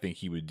because I think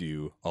he would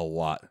do a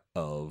lot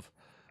of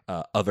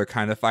other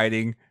kind of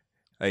fighting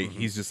Like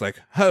he's just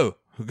like, oh,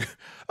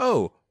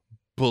 oh,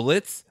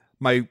 bullets.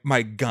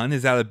 My gun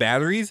is out of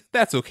batteries.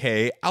 That's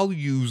okay. I'll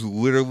use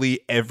literally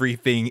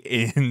everything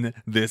in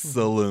this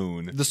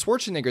saloon. The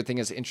Schwarzenegger thing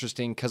is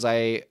interesting because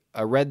I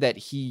read that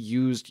he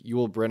used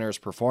Yul Brynner's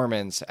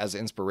performance as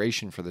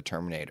inspiration for the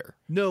Terminator.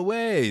 No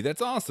way.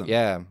 That's awesome.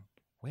 Yeah.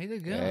 Way to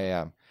go.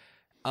 Yeah.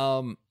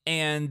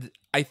 And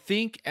I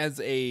think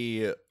as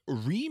a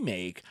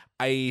remake,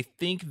 I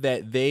think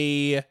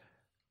a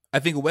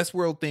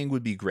Westworld thing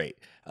would be great.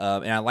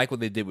 And I like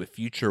what they did with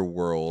Future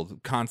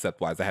World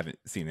concept-wise. I haven't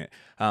seen it.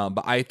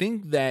 But I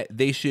think that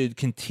they should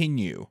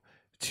continue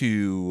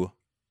to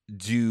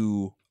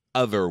do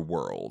other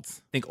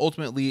worlds. I think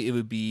ultimately it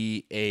would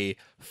be a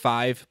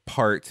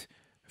 5-part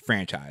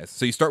franchise.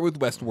 So you start with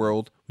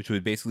Westworld, which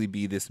would basically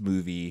be this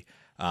movie.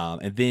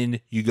 And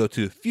then you go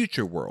to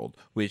Future World,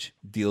 which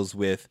deals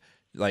with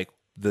like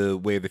the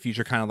way of the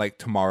future, kind of like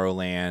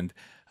Tomorrowland,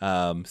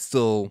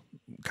 still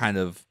kind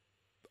of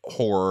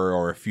horror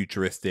or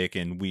futuristic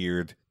and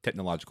weird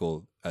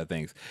technological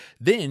things.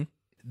 Then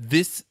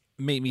this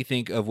made me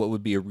think of what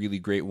would be a really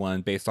great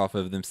one based off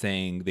of them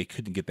saying they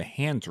couldn't get the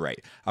hands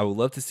right. I would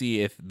love to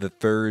see if the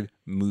third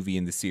movie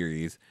in the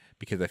series,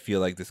 because I feel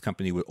like this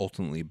company would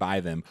ultimately buy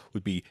them,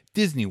 would be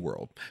Disney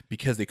World,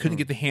 because they couldn't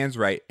get the hands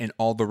right and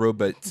all the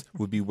robots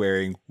would be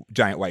wearing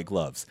giant white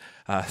gloves.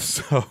 And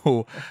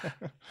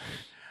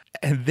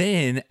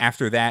then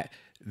after that,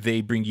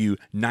 they bring you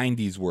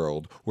 90s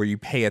World, where you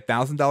pay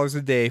 $1,000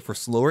 a day for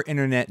slower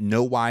internet, no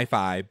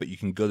Wi-Fi, but you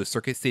can go to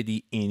Circuit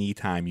City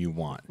anytime you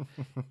want.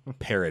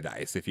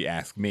 Paradise, if you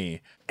ask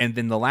me. And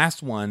then the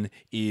last one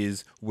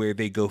is where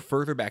they go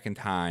further back in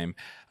time,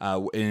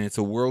 and it's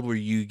a world where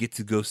you get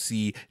to go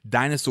see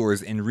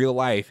dinosaurs in real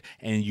life,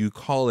 and you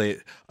call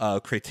it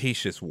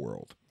Cretaceous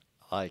World.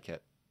 I like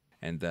it.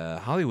 And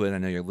Hollywood, I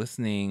know you're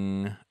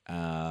listening.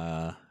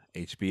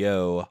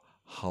 HBO,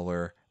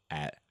 holler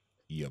at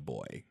ya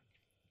boy.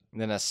 And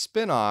then a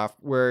spin-off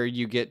where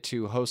you get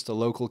to host a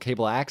local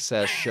cable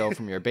access show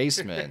from your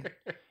basement,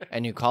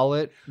 and you call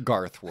it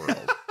Garth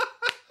World.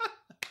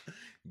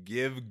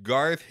 Give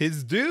Garth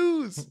his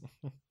dues.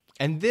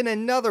 And then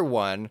another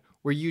one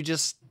where you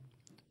just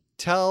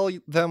tell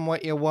them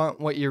what you want,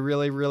 what you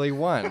really, really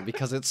want,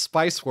 because it's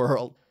Spice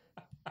World.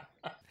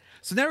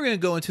 So now we're going to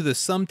go into the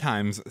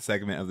sometimes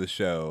segment of the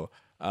show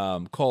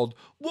called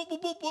What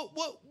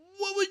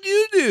would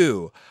you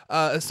do?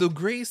 So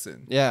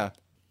Grayson. Yeah.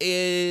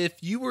 If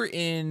you were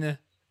in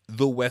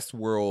the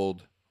Westworld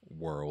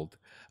world,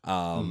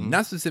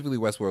 not specifically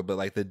Westworld, but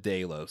like the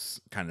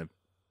Delos kind of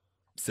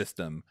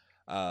system,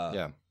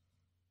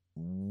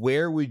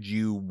 where would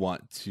you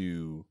want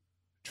to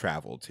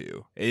travel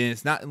to? And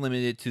it's not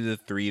limited to the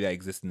 3 that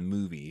exist in the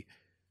movie,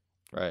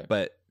 right?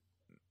 But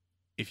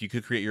if you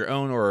could create your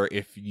own, or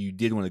if you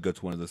did want to go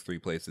to one of those 3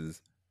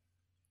 places,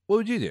 what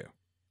would you do?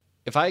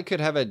 If I could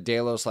have a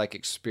Delos-like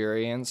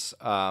experience,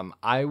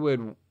 I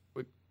would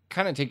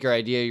kind of take your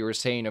idea you were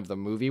saying of the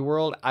movie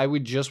world. I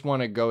would just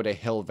want to go to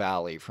Hill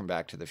Valley from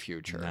Back to the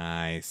Future.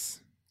 Nice.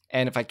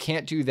 And if I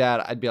can't do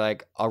that, I'd be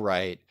like, all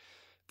right,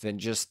 then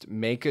just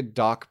make a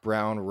Doc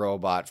Brown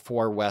robot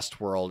for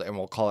Westworld and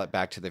we'll call it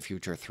Back to the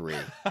Future 3.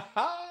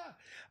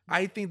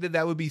 I think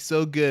that would be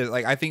so good.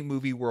 Like, I think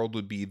movie world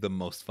would be the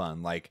most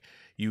fun. Like,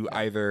 you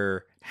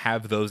either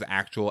have those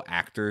actual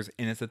actors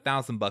and it's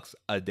 $1,000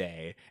 a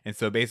day. And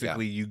so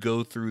basically you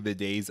go through the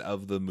days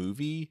of the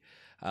movie,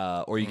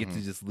 or you get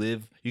to just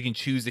live. You can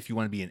choose if you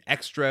want to be an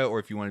extra or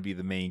if you want to be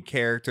the main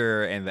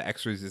character, and the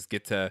extras just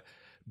get to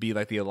be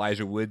like the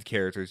Elijah Wood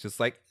characters, just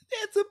like,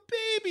 it's a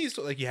baby.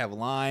 So like you have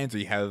lines or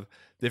you have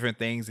different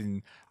things,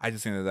 and I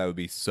just think that would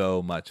be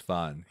so much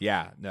fun.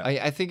 Yeah, no.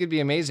 I think it'd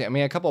be amazing. I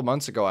mean, a couple of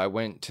months ago, I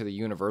went to the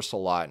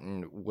Universal lot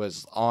and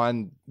was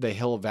on the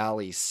Hill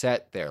Valley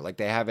set there. Like,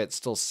 they have it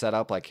still set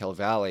up like Hill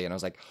Valley, and I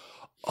was like,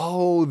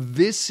 oh,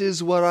 this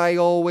is what I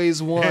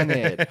always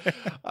wanted.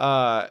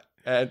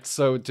 And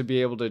so to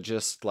be able to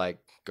just like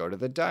go to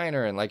the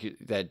diner and like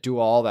that, do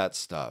all that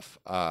stuff,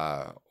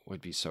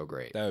 would be so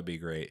great. That would be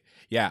great.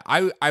 Yeah,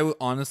 I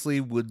honestly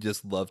would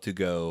just love to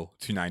go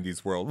to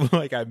 90s World,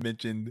 like I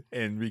mentioned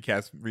in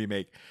Recast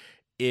Remake,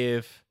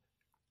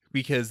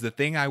 because the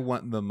thing I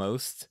want the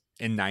most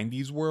in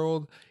 90s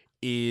World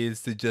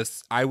is to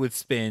just, I would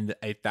spend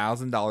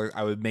 $1,000.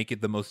 I would make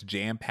it the most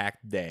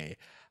jam-packed day.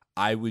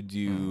 I would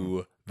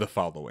do the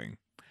following.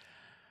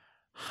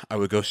 I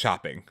would go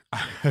shopping.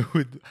 I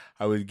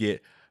would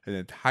get an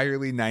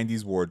entirely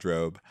 90s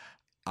wardrobe.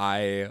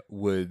 I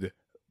would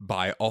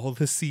buy all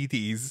the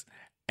CDs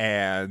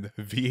and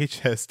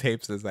VHS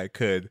tapes as I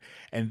could.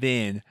 And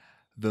then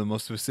the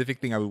most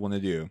specific thing I would want to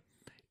do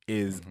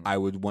is I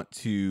would want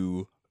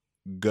to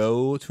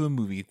go to a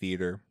movie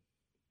theater,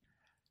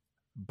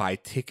 buy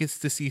tickets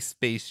to see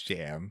Space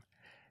Jam.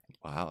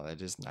 Wow,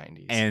 that is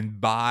 90s. And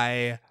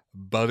buy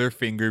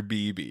Butterfinger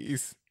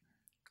BBs.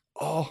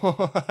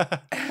 Oh,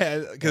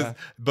 because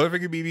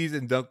Butterfinger BBs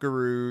and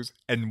Dunkaroos,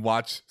 and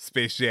watch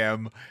Space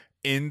Jam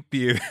in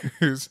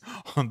theaters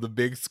on the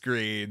big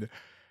screen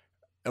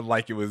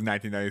like it was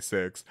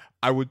 1996.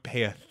 I would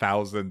pay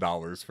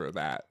 $1,000 for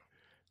that.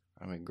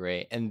 I mean,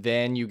 great. And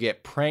then you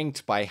get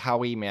pranked by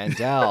Howie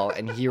Mandel,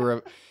 and he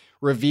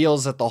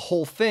reveals that the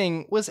whole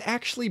thing was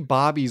actually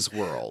Bobby's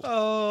World.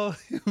 Oh,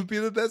 it would be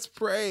the best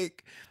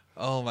prank.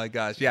 Oh my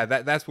gosh. Yeah,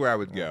 that's where I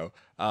would go.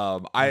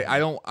 I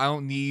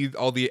don't need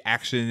all the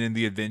action and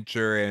the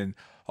adventure and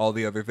all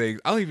the other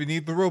things. I don't even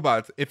need the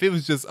robots. If it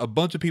was just a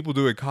bunch of people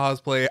doing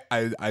cosplay,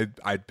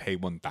 I'd pay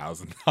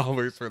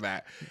 $1,000 for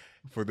that.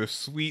 For the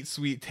sweet,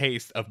 sweet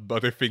taste of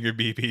Butterfinger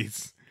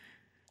BBs.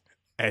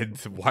 And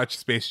to watch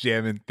Space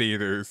Jam in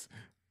theaters.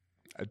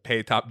 I'd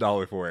pay top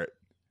dollar for it.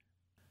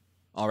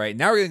 All right,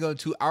 now we're going to go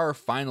to our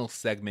final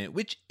segment,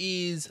 which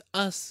is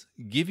us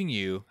giving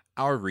you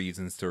our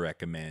reasons to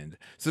recommend.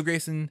 So,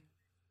 Grayson,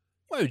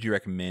 why would you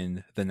recommend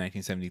the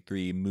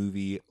 1973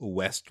 movie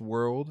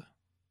Westworld?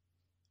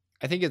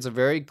 I think it's a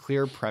very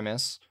clear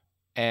premise,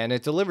 and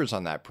it delivers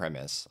on that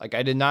premise. Like,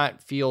 I did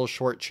not feel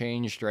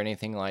shortchanged or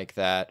anything like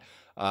that,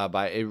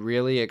 but it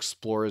really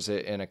explores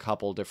it in a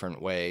couple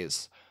different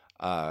ways,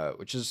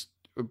 which is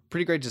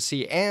pretty great to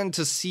see. And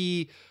to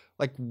see,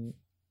 like,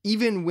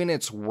 even when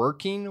it's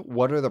working,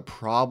 what are the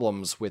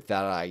problems with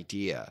that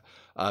idea?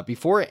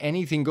 Before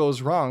anything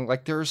goes wrong,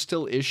 like, there are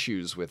still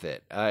issues with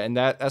it. And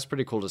that's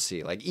pretty cool to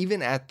see. Like,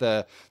 even at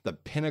the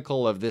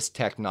pinnacle of this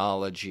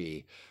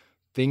technology,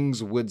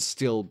 things would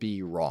still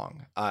be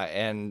wrong.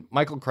 And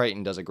Michael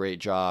Crichton does a great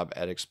job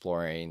at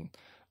exploring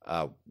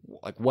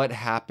like what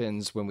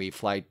happens when we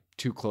fly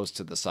too close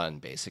to the sun,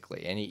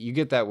 basically. And you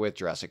get that with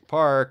Jurassic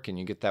Park, and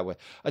you get that with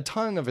a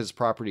ton of his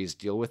properties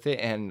deal with it.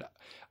 And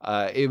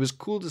it was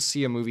cool to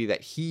see a movie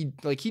that he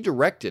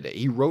directed it.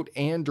 He wrote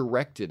and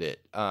directed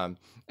it. And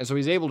so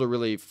he's able to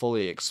really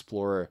fully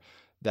explore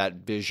that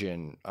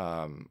vision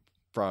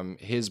from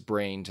his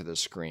brain to the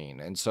screen.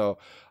 And so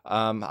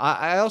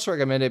I also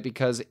recommend it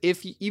because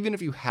even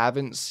if you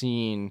haven't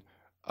seen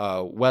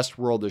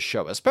Westworld, the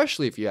show,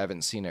 especially if you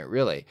haven't seen it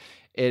really,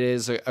 it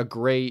is a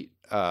great,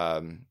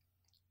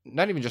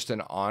 not even just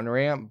an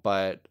on-ramp,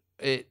 but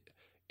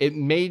it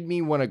made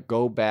me want to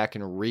go back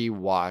and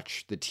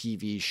rewatch the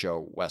TV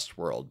show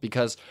Westworld,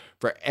 because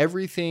for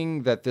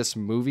everything that this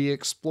movie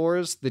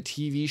explores, the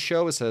TV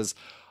show says,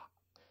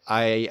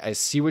 I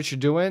see what you're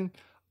doing.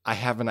 I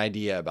have an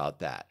idea about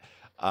that.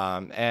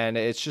 And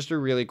it's just a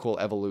really cool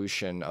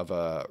evolution of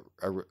a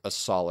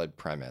solid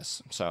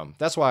premise. So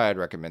that's why I'd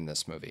recommend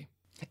this movie.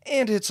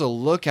 And it's a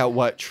look at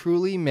what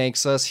truly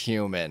makes us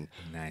human.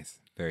 Nice.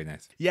 Very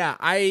nice. Yeah,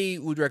 I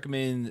would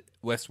recommend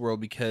Westworld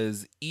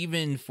because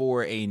even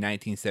for a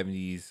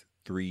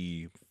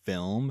 1973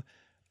 film,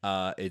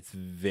 it's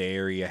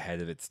very ahead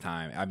of its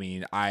time. I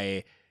mean,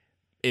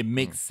 it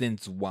makes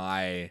sense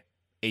why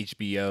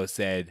HBO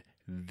said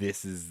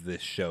this is the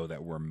show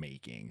that we're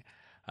making,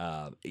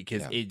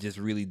 because it just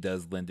really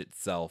does lend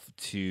itself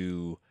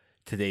to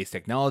today's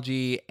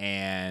technology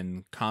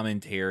and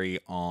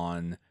commentary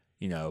on,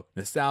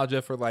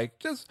 nostalgia for, like,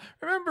 just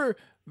remember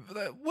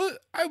what,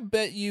 I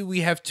bet you we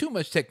have too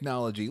much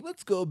technology.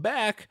 Let's go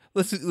back.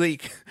 Let's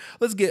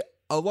get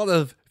a lot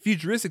of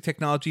futuristic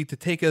technology to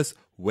take us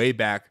way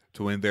back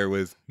to when there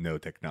was no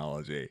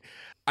technology.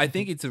 I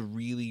think it's a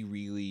really,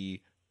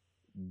 really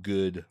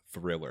good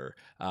thriller.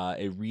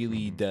 It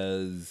really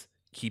does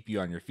keep you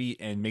on your feet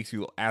and makes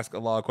you ask a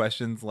lot of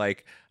questions,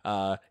 like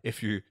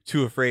if you're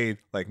too afraid,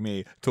 like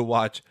me, to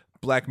watch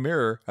Black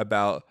Mirror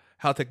about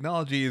how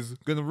technology is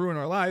going to ruin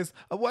our lives,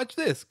 I'll watch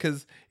this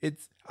because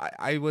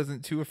I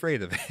wasn't too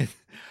afraid of it.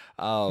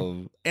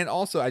 And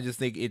also, I just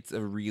think it's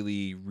a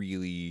really,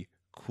 really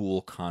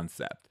cool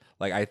concept.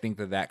 Like, I think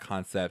that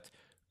concept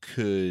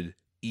could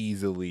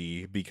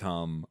easily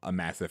become a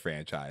massive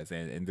franchise,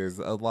 and there's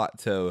a lot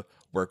to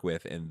work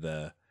with in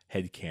the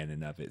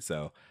headcanon of it.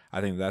 So I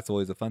think that's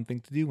always a fun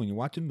thing to do when you're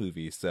watching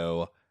movies.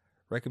 So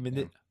recommend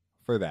it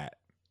for that.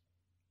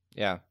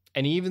 Yeah.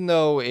 And even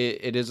though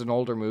it is an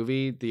older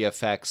movie, the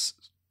effects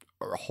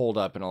hold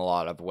up in a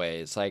lot of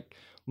ways. Like,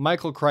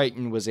 Michael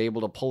Crichton was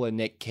able to pull a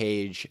Nick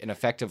Cage and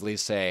effectively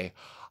say,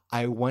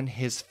 I want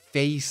his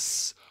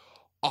face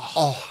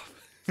off.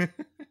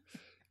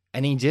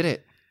 And he did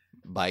it.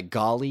 By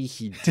golly,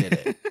 he did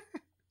it.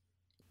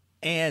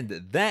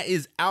 And that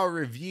is our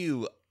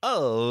review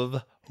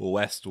of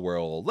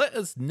Westworld. Let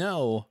us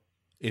know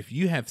if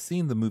you have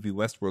seen the movie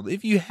Westworld.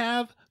 If you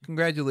have,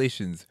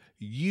 congratulations.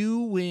 You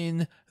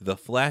win the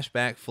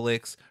Flashback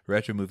Flicks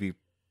Retro Movie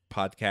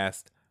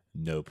Podcast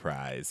No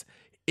Prize.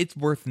 It's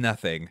worth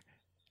nothing.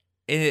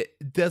 And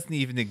it doesn't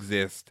even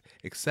exist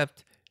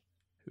except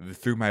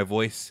through my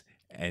voice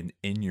and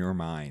in your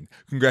mind.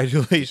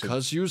 Congratulations.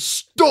 Because you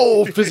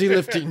stole fizzy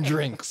lifting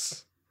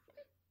drinks.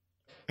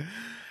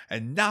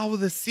 And now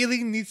the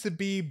ceiling needs to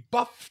be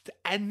buffed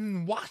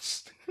and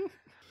washed.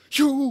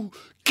 You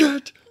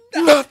get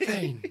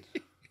nothing.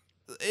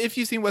 If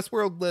you've seen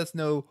Westworld, let us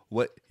know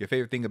what your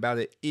favorite thing about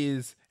it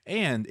is.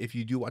 And if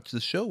you do watch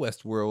the show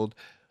Westworld,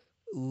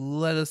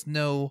 let us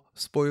know,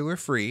 spoiler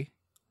free,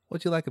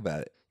 what you like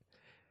about it.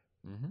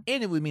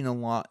 And it would mean a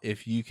lot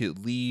if you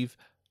could leave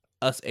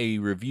us a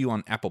review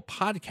on Apple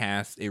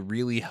Podcasts, it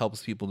really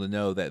helps people to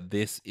know that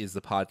this is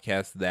the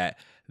podcast that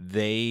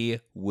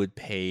they would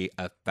pay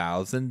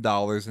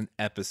 $1,000 an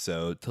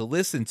episode to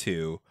listen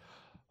to,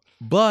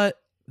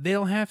 but they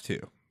don't have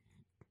to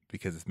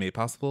because it's made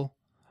possible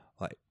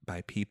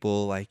by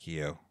people like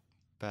you.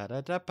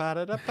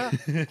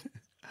 Ba-da-da-ba-da-da-ba.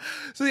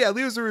 So yeah,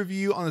 leave us a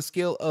review on a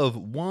scale of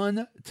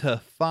 1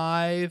 to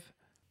 5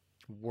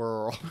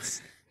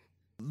 Worlds.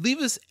 Leave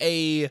us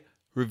a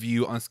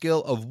review on a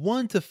scale of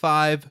 1 to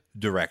 5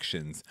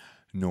 directions: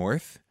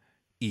 north,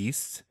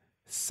 east,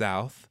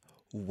 south,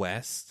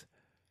 west,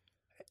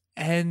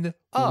 and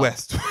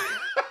west.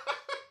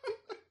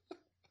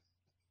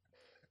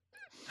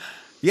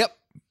 Yep.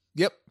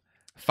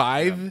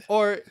 5.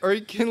 Or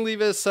you can leave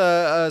us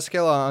a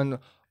scale on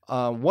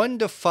 1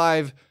 to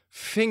 5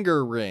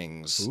 finger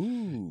rings.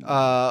 Ooh.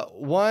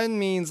 1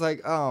 means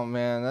like, oh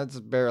man, that's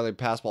barely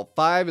passable.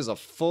 5 is a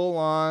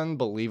full-on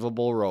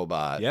believable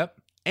robot. Yep.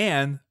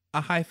 And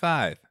a high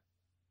 5.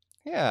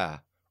 Yeah.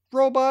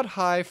 Robot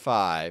high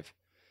 5.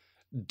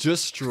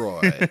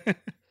 Destroy.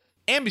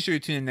 And be sure to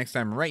tune in next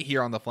time right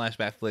here on the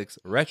Flashback Flicks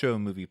Retro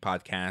Movie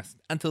Podcast.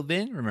 Until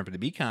then, remember to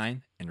be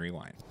kind and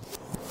rewind.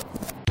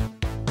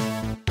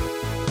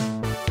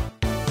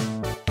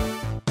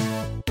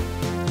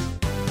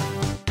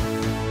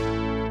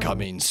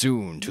 Coming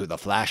soon to the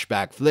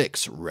Flashback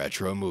Flicks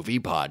Retro Movie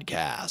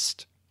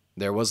Podcast.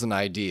 There was an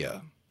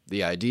idea.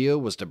 The idea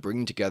was to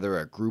bring together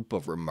a group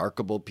of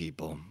remarkable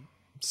people,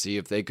 see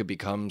if they could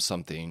become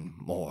something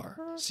more,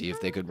 see if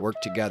they could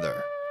work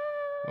together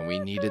when we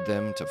needed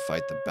them to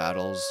fight the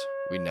battles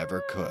we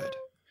never could.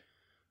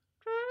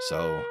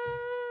 So,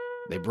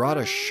 they brought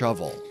a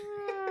shovel.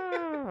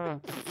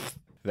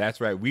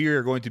 That's right. We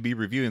are going to be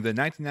reviewing the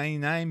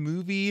 1999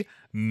 movie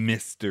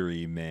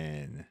Mystery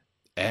Men.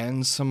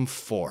 And some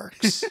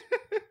forks.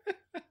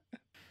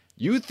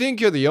 You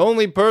think you're the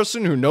only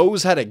person who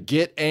knows how to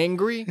get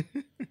angry?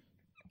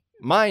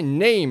 My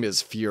name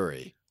is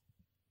Fury.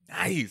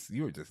 Nice.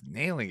 You were just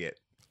nailing it.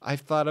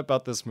 I've thought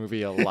about this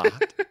movie a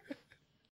lot.